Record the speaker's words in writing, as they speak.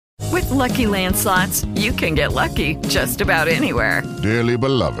Lucky Land Slots, you can get lucky just about anywhere. Dearly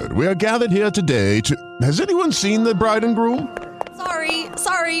beloved, we are gathered here today to... Has anyone seen the bride and groom?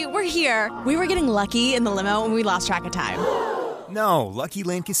 Sorry, we're here. We were getting lucky in the limo and we lost track of time. No, Lucky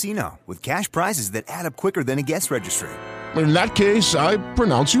Land Casino, with cash prizes that add up quicker than a guest registry. In that case, I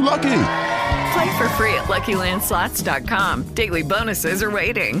pronounce you lucky. Play for free at LuckyLandSlots.com. Daily bonuses are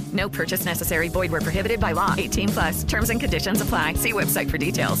waiting. No purchase necessary. Void where prohibited by law. 18+. Terms and conditions apply. See website for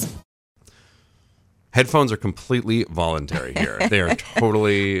details. Headphones are completely voluntary here. They are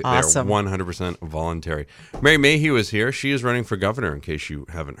totally, awesome. They're 100% voluntary. Mary Mayhew is here. She is running for governor, in case you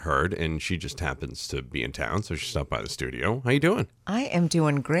haven't heard, and she just happens to be in town, so she stopped by the studio. How you doing? I am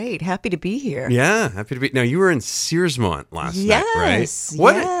doing great. Happy to be here. Yeah, happy to be. Now, you were in Searsmont last night, right? Yes.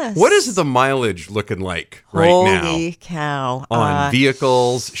 What is the mileage looking like right now? Holy cow. On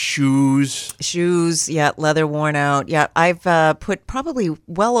vehicles, shoes. Shoes, yeah, leather worn out. Yeah, I've put probably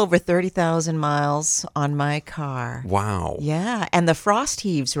well over 30,000 miles on my car. Wow. Yeah, and the frost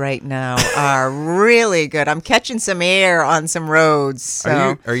heaves right now are really good. I'm catching some air on some roads.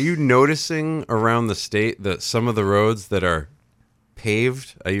 So. Are you noticing around the state that some of the roads that are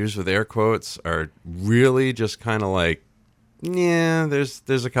paved, I use with air quotes, are really just kind of like, yeah,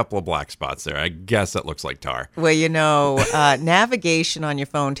 there's a couple of black spots there. I guess that looks like tar. Well, navigation on your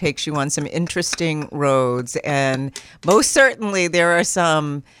phone takes you on some interesting roads, and most certainly there are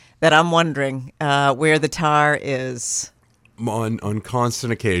some that I'm wondering where the tar is. On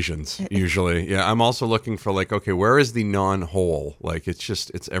constant occasions, usually. Yeah, I'm also looking for okay, where is the non-hole?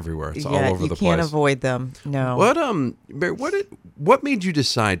 It's everywhere. It's all over the place. You can't avoid them. No. What made you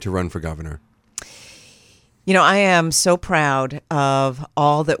decide to run for governor? I am so proud of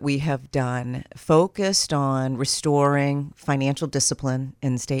all that we have done, focused on restoring financial discipline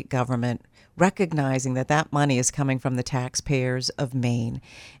in state government, recognizing that money is coming from the taxpayers of Maine.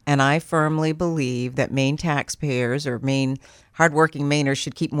 And I firmly believe that Maine taxpayers or Maine hardworking Mainers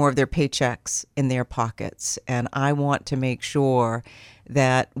should keep more of their paychecks in their pockets. And I want to make sure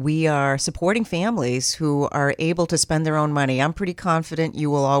that we are supporting families who are able to spend their own money. I'm pretty confident you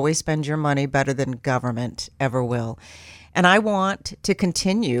will always spend your money better than government ever will. And I want to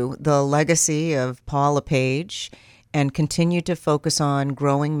continue the legacy of Paul LePage and continue to focus on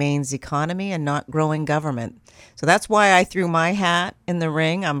growing Maine's economy and not growing government. So that's why I threw my hat in the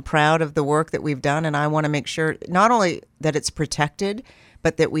ring. I'm proud of the work that we've done, and I want to make sure not only that it's protected,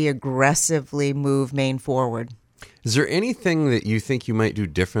 but that we aggressively move Maine forward. Is there anything that you think you might do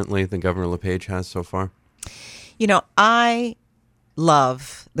differently than Governor LePage has so far? I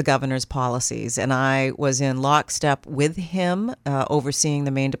love the governor's policies, and I was in lockstep with him overseeing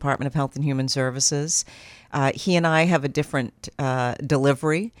the Maine Department of Health and Human Services. He and I have a different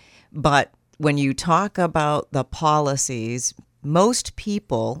delivery, but when you talk about the policies, most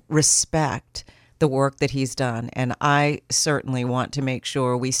people respect the work that he's done, and I certainly want to make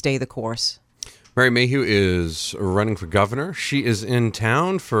sure we stay the course. Mary Mayhew is running for governor. She is in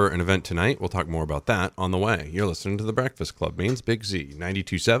town for an event tonight. We'll talk more about that on the way. You're listening to The Breakfast Club, Maine's Big Z,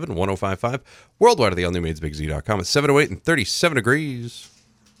 92.7, 105.5, worldwide at the allnewmainsbigz.com. It's 7:08 and 37 degrees.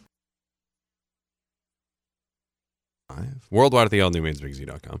 Worldwide at the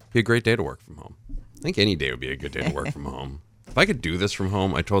allnewmainsbigz.com. Be a great day to work from home. I think any day would be a good day to work from home. If I could do this from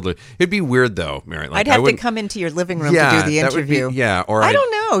home, it'd be weird though, Mary. I'd have to come into your living room to do the interview. Or I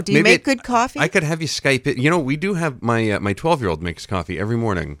don't know. Do you make good coffee? I could have you Skype it. We do have my 12-year-old makes coffee every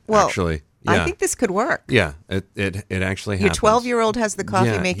morning, actually. Yeah. I think this could work. Yeah, it actually happens. Your 12-year-old has the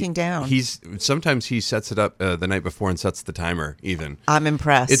coffee making down. Sometimes he sets it up the night before and sets the timer even. I'm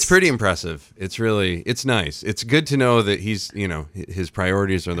impressed. It's pretty impressive. It's nice. It's good to know that he's, his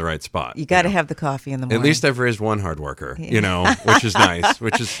priorities are in the right spot. You got to have the coffee in the morning. At least I've raised one hard worker, which is nice,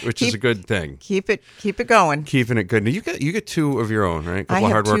 which is a good thing. Keep it going. Keeping it good. Now you get two of your own, right? A couple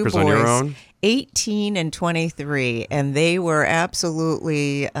of hard workers on your own. 18 and 23, and they were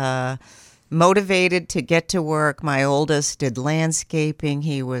absolutely motivated to get to work. My oldest did landscaping.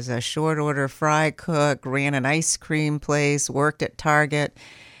 He was a short order fry cook, ran an ice cream place, worked at Target.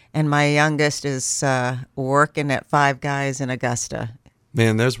 And my youngest is working at Five Guys in Augusta.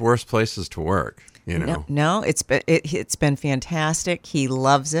 Man, there's worse places to work. No, it's been fantastic. He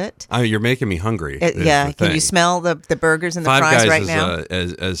loves it. You're making me hungry. Can you smell the burgers and the Five fries Guys right is,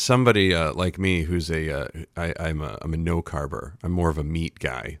 now? As somebody like me, who's I'm a no carber. I'm more of a meat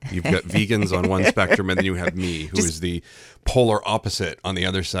guy. You've got vegans on one spectrum, and then you have me, who is the polar opposite on the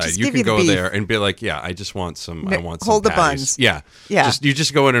other side. You can go there and be like, yeah, I just want some. I want some hold patties. the buns. Yeah. You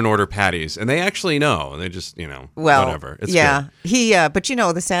just go in and order patties, and they actually know. They just whatever. It's good. He but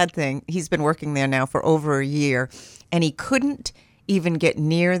the sad thing, he's been working there now for over a year, and he couldn't even get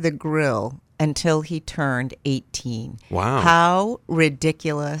near the grill until he turned 18. Wow. How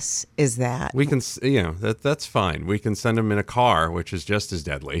ridiculous is that? We can, that's fine. We can send him in a car, which is just as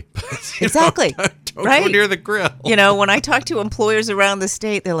deadly. But, Exactly. Don't Right. go near the grill. When I talk to employers around the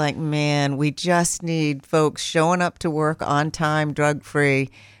state, they're like, man, we just need folks showing up to work on time,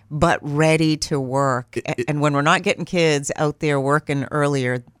 drug-free, but ready to work. And when we're not getting kids out there working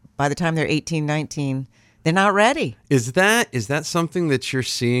earlier, by the time they're 18, 19, they're not ready. Is that something that you're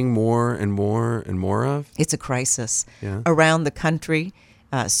seeing more and more and more of? It's a crisis Yeah. around the country.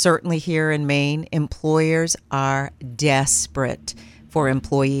 Certainly here in Maine, employers are desperate for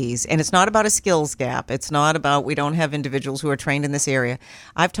employees. And it's not about a skills gap. It's not about we don't have individuals who are trained in this area.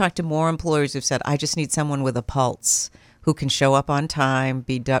 I've talked to more employers who've said, I just need someone with a pulse who can show up on time,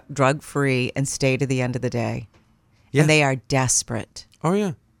 be drug-free, and stay to the end of the day. Yeah. And they are desperate. Oh,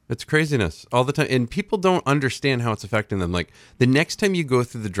 yeah. It's craziness all the time. And people don't understand how it's affecting them. Like the next time you go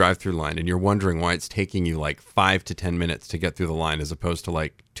through the drive-through line and you're wondering why it's taking you like 5 to 10 minutes to get through the line as opposed to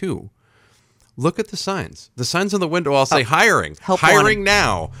like 2, look at the signs. The signs on the window all say hiring. Help hiring wanted.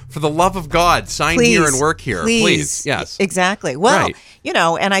 now. For the love of God, sign Please, here and work here. Please. Yes. Exactly. Well, Right.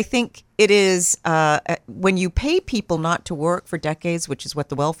 And I think it is when you pay people not to work for decades, which is what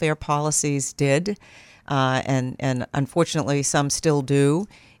the welfare policies did, and unfortunately some still do,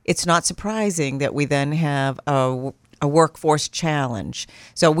 it's not surprising that we then have a workforce challenge.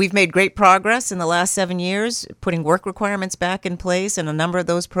 So we've made great progress in the last 7 years, putting work requirements back in place in a number of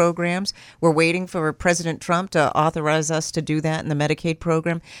those programs. We're waiting for President Trump to authorize us to do that in the Medicaid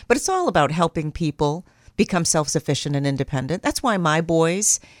program. But it's all about helping people become self-sufficient and independent. That's why my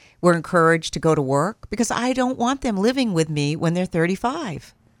boys were encouraged to go to work, because I don't want them living with me when they're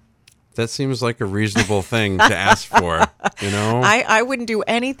 35. That seems like a reasonable thing to ask for, I wouldn't do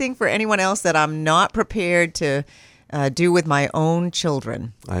anything for anyone else that I'm not prepared to do with my own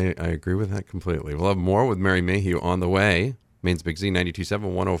children. I agree with that completely. We'll have more with Mary Mayhew on the way. Maine's Big Z,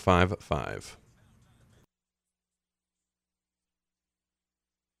 92.7, 105.5.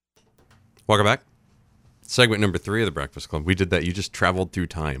 Welcome back. Segment number 3 of the Breakfast Club. We did that. You just traveled through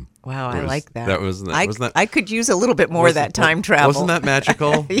time. Wow, I like that. Wasn't that? I could use a little bit more of that time travel. Wasn't that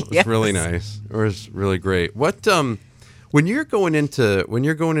magical? It was Yes. really nice. It was really great. What when you're going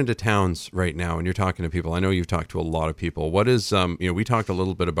into towns right now and you're talking to people, I know you've talked to a lot of people. What is we talked a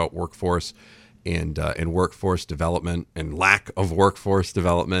little bit about workforce and workforce development and lack of workforce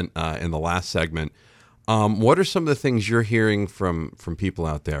development in the last segment. What are some of the things you're hearing from people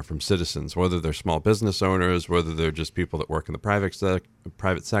out there, from citizens, whether they're small business owners, whether they're just people that work in the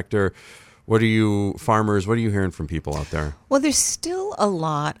private sector? Farmers, what are you hearing from people out there? Well, there's still a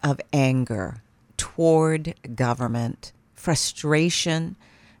lot of anger toward government, frustration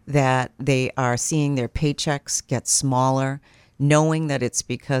that they are seeing their paychecks get smaller, knowing that it's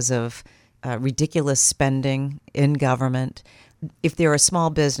because of ridiculous spending in government. If they're a small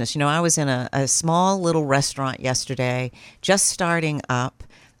business, I was in a small little restaurant yesterday, just starting up,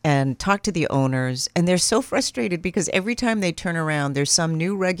 and talked to the owners, and they're so frustrated because every time they turn around, there's some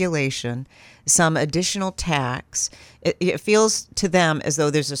new regulation, some additional tax. It feels to them as though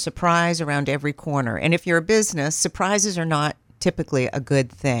there's a surprise around every corner. And if you're a business, surprises are not typically a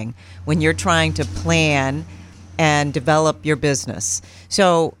good thing when you're trying to plan and develop your business.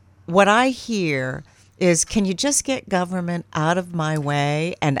 So what I hear is, can you just get government out of my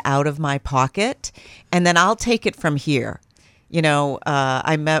way and out of my pocket, and then I'll take it from here.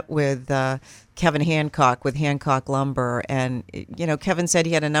 I met with Kevin Hancock with Hancock Lumber, and, Kevin said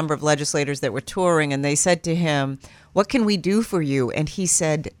he had a number of legislators that were touring, and they said to him, what can we do for you? And he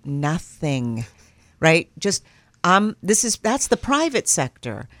said, nothing, right? Just, that's the private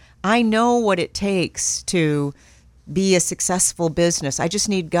sector. I know what it takes to be a successful business. I just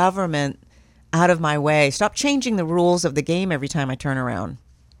need government out of my way. Stop changing the rules of the game every time I turn around.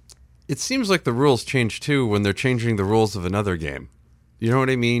 It seems like the rules change too when they're changing the rules of another game. You know what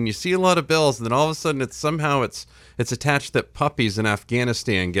I mean? You see a lot of bills, and then all of a sudden it's attached that puppies in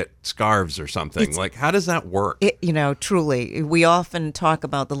Afghanistan get scarves or something. How does that work? Truly, we often talk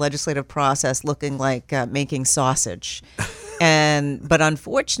about the legislative process looking like making sausage, but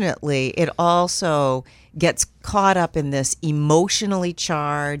unfortunately, it also gets caught up in this emotionally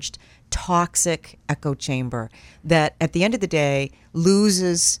charged, toxic echo chamber that at the end of the day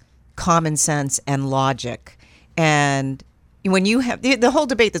loses common sense and logic. And when you have the whole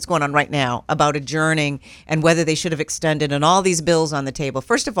debate that's going on right now about adjourning and whether they should have extended and all these bills on the table,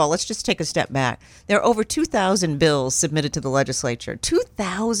 first of all, let's just take a step back. There are over 2,000 bills submitted to the legislature.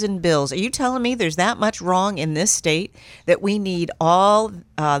 2,000 bills. Are you telling me there's that much wrong in this state that we need all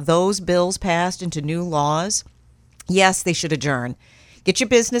those bills passed into new laws? yes, they should adjourn. Get your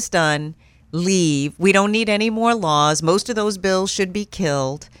business done, leave. We don't need any more laws. Most of those bills should be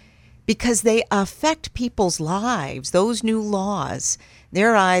killed because they affect people's lives. Those new laws,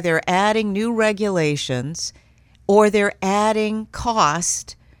 they're either adding new regulations or they're adding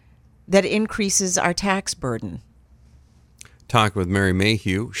cost that increases our tax burden. Talk with Mary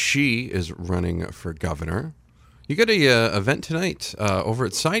Mayhew. She is running for governor. You got a event tonight over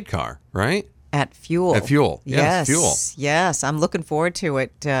at Sidecar, right? At Fuel. At Fuel. Yes. Fuel. Yes. I'm looking forward to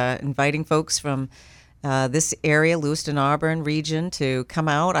it. Inviting folks from this area, Lewiston-Auburn region, to come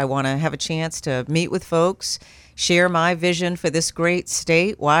out. I want to have a chance to meet with folks, share my vision for this great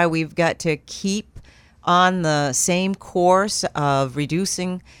state, why we've got to keep on the same course of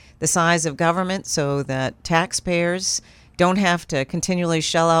reducing the size of government so that taxpayers don't have to continually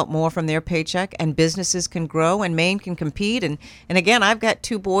shell out more from their paycheck and businesses can grow and Maine can compete. And again, I've got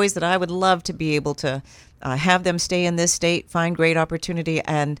 2 boys that I would love to be able to have them stay in this state, find great opportunity.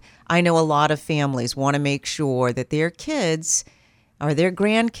 And I know a lot of families want to make sure that their kids or their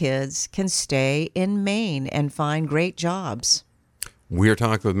grandkids can stay in Maine and find great jobs. We're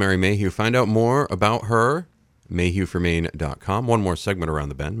talking with Mary Mayhew. Find out more about her, mayhewformaine.com. One more segment around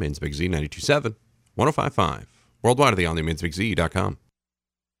the bend, Maine's Big Z, 92.7, 105.5. Worldwide at the allnewmainsbigz.com.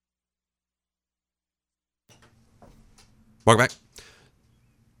 Welcome back.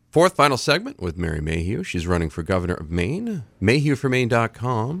 Fourth final segment with Mary Mayhew. She's running for governor of Maine.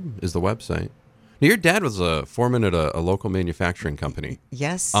 Mayhewformaine.com is the website. Now, your dad was a foreman at a local manufacturing company.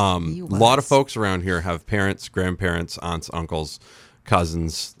 Yes, A he was. lot of folks around here have parents, grandparents, aunts, uncles,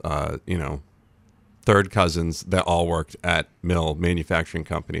 cousins, third cousins that all worked at mill, manufacturing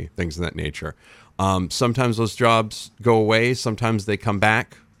company, things of that nature. Sometimes those jobs go away. Sometimes they come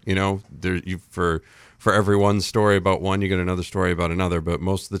back. For every one story about one, you get another story about another. But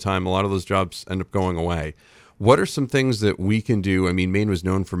most of the time, a lot of those jobs end up going away. What are some things that we can do? I mean, Maine was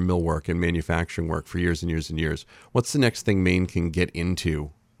known for mill work and manufacturing work for years and years and years. What's the next thing Maine can get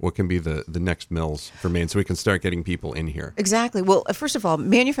into? What can be the next mills for Maine so we can start getting people in here? Exactly. Well, first of all,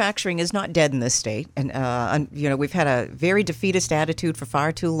 manufacturing is not dead in this state. And, we've had a very defeatist attitude for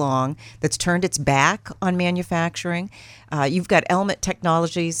far too long that's turned its back on manufacturing. You've got Element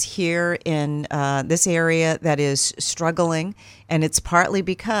Technologies here in this area that is struggling, and it's partly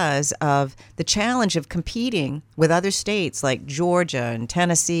because of the challenge of competing with other states like Georgia and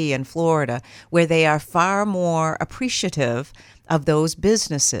Tennessee and Florida, where they are far more appreciative of those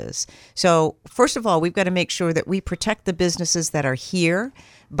businesses. So first of all, we've got to make sure that we protect the businesses that are here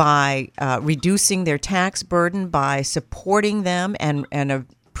by reducing their tax burden, by supporting them and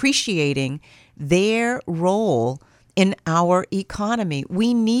appreciating their role in our economy.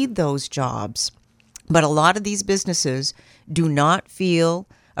 We need those jobs. But a lot of these businesses do not feel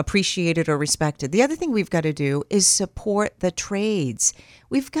appreciated or respected. The other thing we've got to do is support the trades.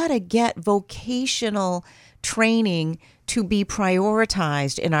 We've got to get vocational training to be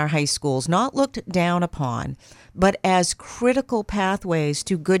prioritized in our high schools, not looked down upon, but as critical pathways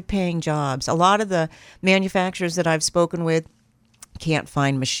to good paying jobs. A lot of the manufacturers that I've spoken with can't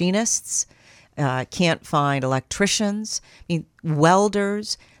find machinists, can't find electricians,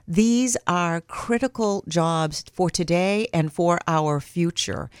 welders. These are critical jobs for today and for our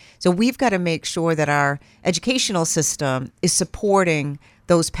future. So we've got to make sure that our educational system is supporting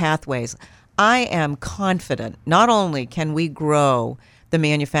those pathways. I am confident not only can we grow the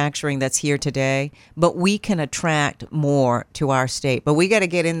manufacturing that's here today, but we can attract more to our state. But we got to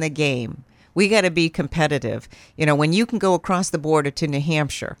get in the game. We got to be competitive. When you can go across the border to New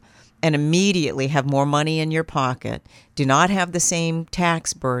Hampshire and immediately have more money in your pocket, do not have the same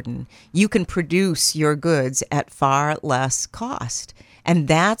tax burden, you can produce your goods at far less cost. And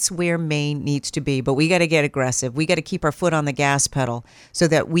that's where Maine needs to be. But we got to get aggressive. We got to keep our foot on the gas pedal so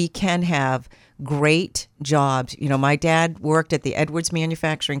that we can have great jobs. My dad worked at the Edwards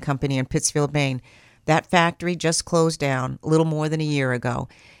Manufacturing Company in Pittsfield, Maine. That factory just closed down a little more than a year ago.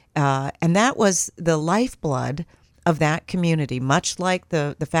 And that was the lifeblood of that community, much like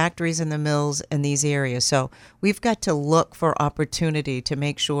the factories and the mills in these areas. So we've got to look for opportunity to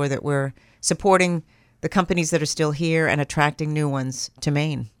make sure that we're supporting the companies that are still here and attracting new ones to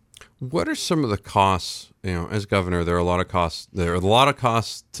Maine. What are some of the costs? As governor, there are a lot of costs. There are a lot of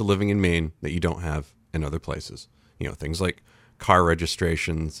costs to living in Maine that you don't have in other places. Things like car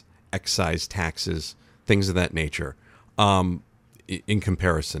registrations, excise taxes, things of that nature. In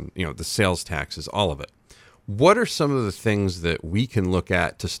comparison, the sales taxes, all of it. What are some of the things that we can look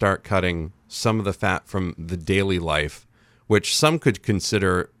at to start cutting some of the fat from the daily life, which some could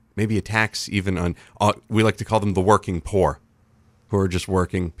consider maybe a tax even on, we like to call them the working poor, who are just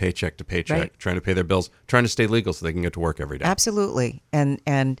working paycheck to paycheck, Right. trying to pay their bills, trying to stay legal so they can get to work every day. Absolutely.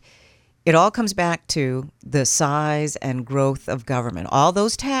 And it all comes back to the size and growth of government. All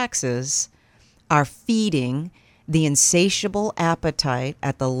those taxes are feeding the insatiable appetite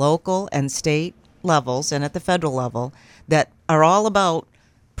at the local and state levels and at the federal level that are all about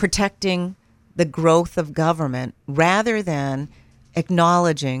protecting the growth of government rather than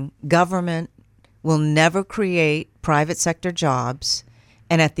acknowledging government will never create private sector jobs.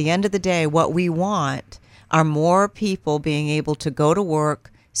 And at the end of the day, what we want are more people being able to go to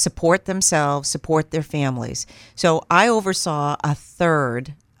work, support themselves, support their families. So I oversaw a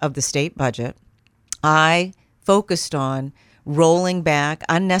third of the state budget. I focused on rolling back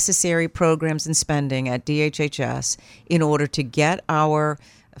unnecessary programs and spending at DHHS in order to get our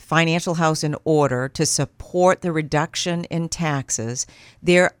financial house in order to support the reduction in taxes.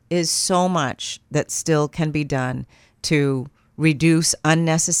 There is so much that still can be done to reduce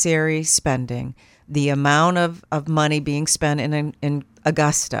unnecessary spending. The amount of money being spent in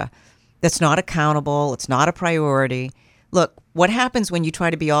Augusta, that's not accountable, it's not a priority. Look, what happens when you try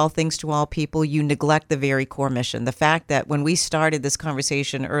to be all things to all people? You neglect the very core mission. The fact that when we started this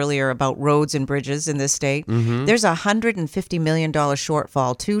conversation earlier about roads and bridges in this state, there's a $150 million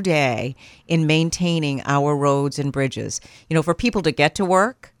shortfall today in maintaining our roads and bridges. You know, for people to get to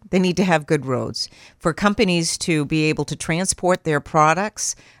work, they need to have good roads. For companies to be able to transport their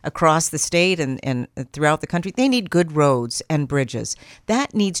products across the state and throughout the country, they need good roads and bridges.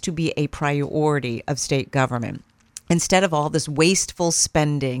 That needs to be a priority of state government. Instead of all this wasteful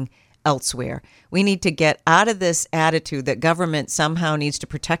spending elsewhere, we need to get out of this attitude that government somehow needs to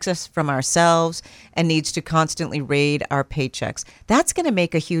protect us from ourselves and needs to constantly raid our paychecks. That's going to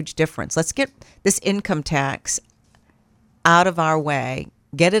make a huge difference. Let's get this income tax out of our way,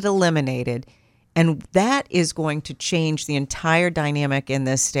 get it eliminated, and that is going to change the entire dynamic in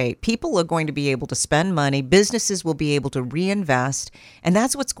this state. People are going to be able to spend money, businesses will be able to reinvest, and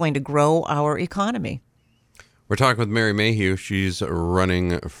that's what's going to grow our economy. We're talking with Mary Mayhew. She's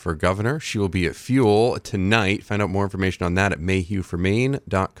running for governor. She will be at Fuel tonight. Find out more information on that at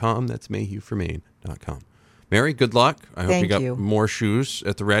mayhewformaine.com. That's mayhewformaine.com. Mary, good luck. I hope you got more shoes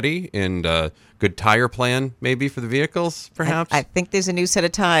at the ready and a good tire plan maybe for the vehicles, perhaps. I think there's a new set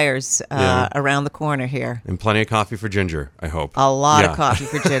of tires around the corner here. And plenty of coffee for Ginger, I hope. A lot of coffee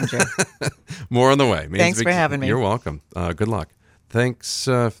for Ginger. More on the way. Thanks for having me. You're welcome. Good luck. Thanks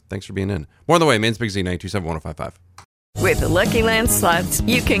for being in. More on the way. Maine's Big Z, 927-1055. With the Lucky Land Slots,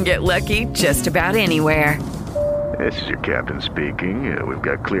 you can get lucky just about anywhere. This is your captain speaking. We've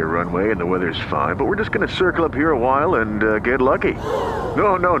got clear runway and the weather's fine, but we're just going to circle up here a while and get lucky.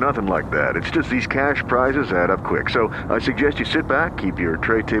 No, nothing like that. It's just these cash prizes add up quick. So I suggest you sit back, keep your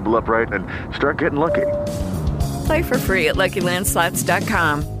tray table upright, and start getting lucky. Play for free at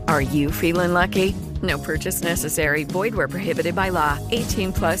LuckyLandSlots.com. Are you feeling lucky? No purchase necessary. Void where prohibited by law.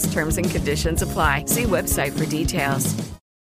 18+ terms and conditions apply. See website for details.